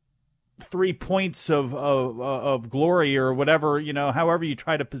 your 3 points of glory or whatever, however you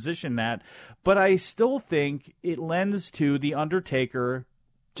try to position that. But I still think it lends to The Undertaker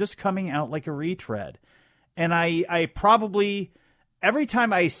just coming out like a retread. And I probably, every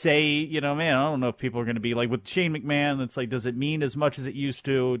time I say, man, I don't know if people are going to be like with Shane McMahon, it's like, does it mean as much as it used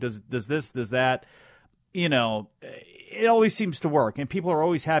to? Does this, does that? It always seems to work, and people are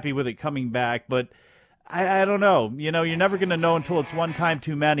always happy with it coming back. But I don't know. You're never going to know until it's one time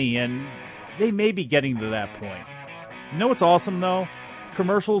too many, and they may be getting to that point. You know what's awesome, though?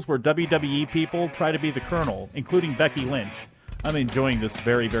 Commercials where WWE people try to be the Colonel, including Becky Lynch. I'm enjoying this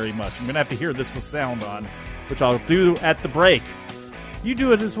very, very much. I'm going to have to hear this with sound on, which I'll do at the break. You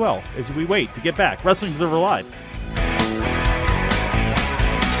do it as well as we wait to get back. Wrestling Observer Live.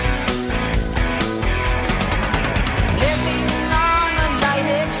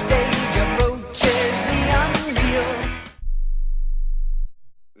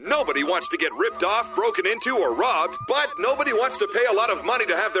 Nobody wants to get ripped off, broken into, or robbed, but nobody wants to pay a lot of money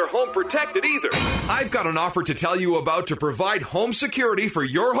to have their home protected either. I've got an offer to tell you about to provide home security for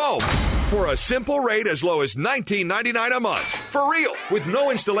your home for a simple rate as low as $19.99 a month. For real, with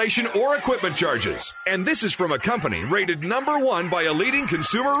no installation or equipment charges. And this is from a company rated #1 by a leading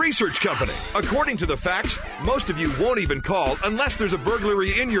consumer research company. According to the facts, most of you won't even call unless there's a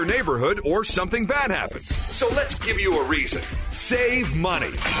burglary in your neighborhood or something bad happens. So let's give you a reason. Save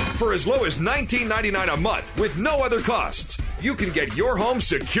money. For as low as $19.99 a month with no other costs, you can get your home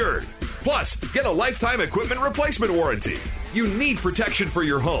secured. Plus, get a lifetime equipment replacement warranty. You need protection for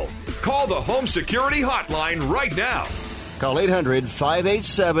your home. Call the Home Security Hotline right now. Call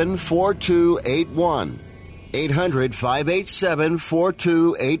 800-587-4281.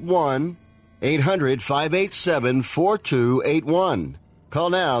 800-587-4281. 800-587-4281. Call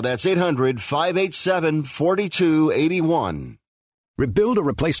now. That's 800-587-4281. Rebuild or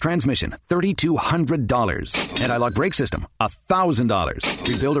replace transmission, $3,200. Anti-lock brake system, $1,000.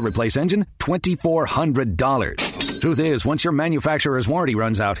 Rebuild or replace engine, $2,400. Truth is, once your manufacturer's warranty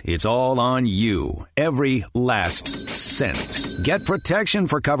runs out, it's all on you. Every last cent. Get protection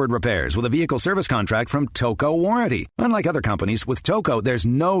for covered repairs with a vehicle service contract from Toco Warranty. Unlike other companies, with Toco, there's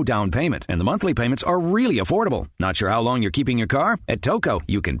no down payment, and the monthly payments are really affordable. Not sure how long you're keeping your car? At Toco,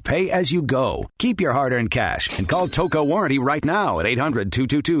 you can pay as you go. Keep your hard-earned cash and call Toco Warranty right now at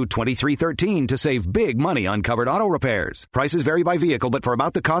 800-222-2313 to save big money on covered auto repairs. Prices vary by vehicle, but for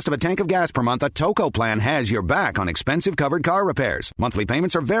about the cost of a tank of gas per month, a Toco plan has your back on expensive covered car repairs. Monthly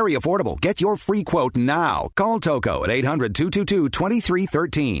payments are very affordable. Get your free quote now. Call Toco at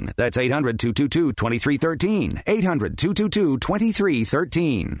 800-222-2313. That's 800-222-2313.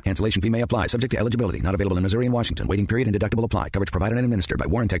 800-222-2313. Cancellation fee may apply. Subject to eligibility. Not available in Missouri and Washington. Waiting period and deductible apply. Coverage provided and administered by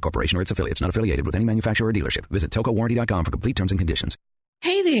Warrantech Corporation or its affiliates. Not affiliated with any manufacturer or dealership. Visit TocoWarranty.com for complete terms and conditions.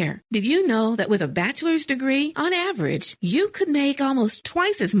 Hey there! Did you know that with a bachelor's degree, on average, you could make almost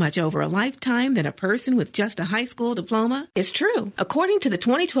twice as much over a lifetime than a person with just a high school diploma? It's true. According to the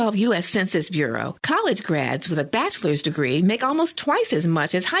 2012 U.S. Census Bureau, college grads with a bachelor's degree make almost twice as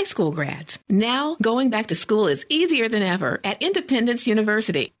much as high school grads. Now, going back to school is easier than ever at Independence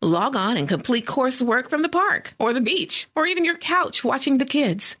University. Log on and complete coursework from the park, or the beach, or even your couch watching the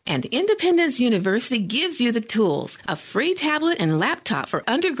kids. And Independence University gives you the tools, a free tablet and laptop for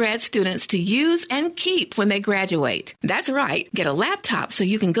undergrad students to use and keep when they graduate. That's right. Get a laptop so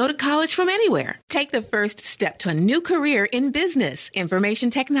you can go to college from anywhere. Take the first step to a new career in business, information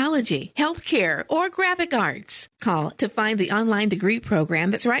technology, healthcare, or graphic arts. Call to find the online degree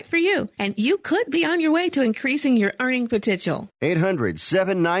program that's right for you, and you could be on your way to increasing your earning potential.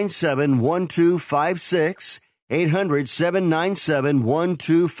 800-797-1256.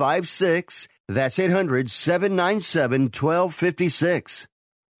 800-797-1256. That's 800-797-1256.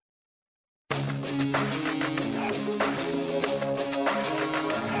 You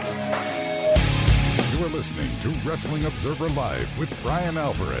are listening to Wrestling Observer Live with Brian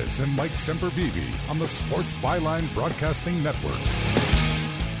Alvarez and Mike Semperveve on the Sports Byline Broadcasting Network.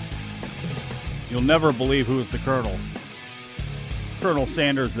 You'll never believe who is the Colonel. Colonel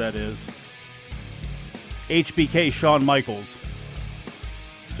Sanders, that is. HBK Shawn Michaels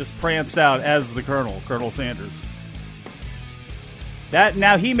just pranced out as the Colonel, Colonel Sanders.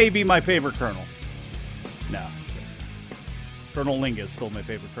 Now he may be my favorite Colonel. No. Colonel Lingus still my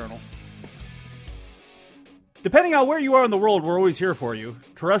favorite Colonel. Depending on where you are in the world, we're always here for you.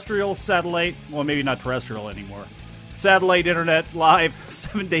 Terrestrial, satellite, well, maybe not terrestrial anymore. Satellite, internet, live,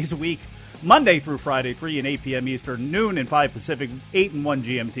 7 days a week. Monday through Friday, 3 and 8 p.m. Eastern, noon and 5 Pacific, 8 and 1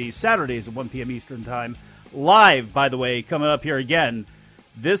 GMT. Saturdays at 1 p.m. Eastern Time. Live, by the way, coming up here again.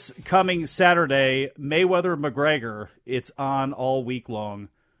 This coming Saturday, Mayweather-McGregor. It's on all week long.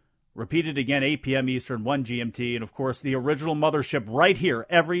 Repeated again, 8 p.m. Eastern, 1 GMT. And, of course, the original mothership right here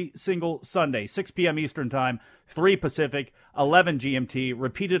every single Sunday, 6 p.m. Eastern Time, 3 Pacific, 11 GMT.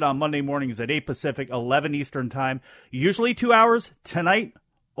 Repeated on Monday mornings at 8 Pacific, 11 Eastern Time. Usually 2 hours. Tonight,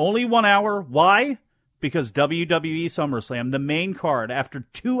 only 1 hour. Why? Because WWE SummerSlam, the main card, after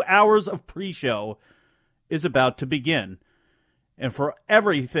 2 hours of pre-show, is about to begin. And for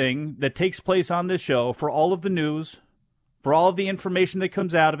everything that takes place on this show, for all of the news, for all of the information that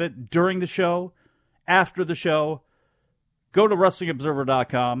comes out of it during the show, after the show, go to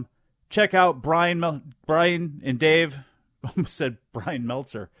WrestlingObserver.com. Check out Brian and Dave. I almost said Brian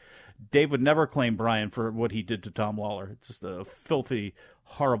Meltzer. Dave would never claim Brian for what he did to Tom Lawler. It's just a filthy,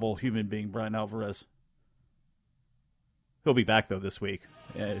 horrible human being, Brian Alvarez. He'll be back, though, this week.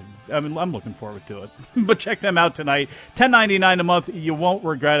 I'm looking forward to it. But check them out tonight. $10.99 a month. You won't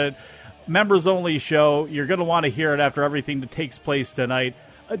regret it. Members-only show. You're going to want to hear it after everything that takes place tonight.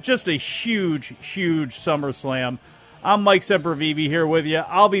 just a huge, huge SummerSlam. I'm Mike Semperveve here with you.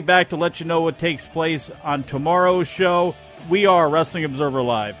 I'll be back to let you know what takes place on tomorrow's show. We are Wrestling Observer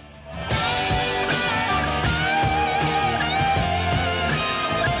Live.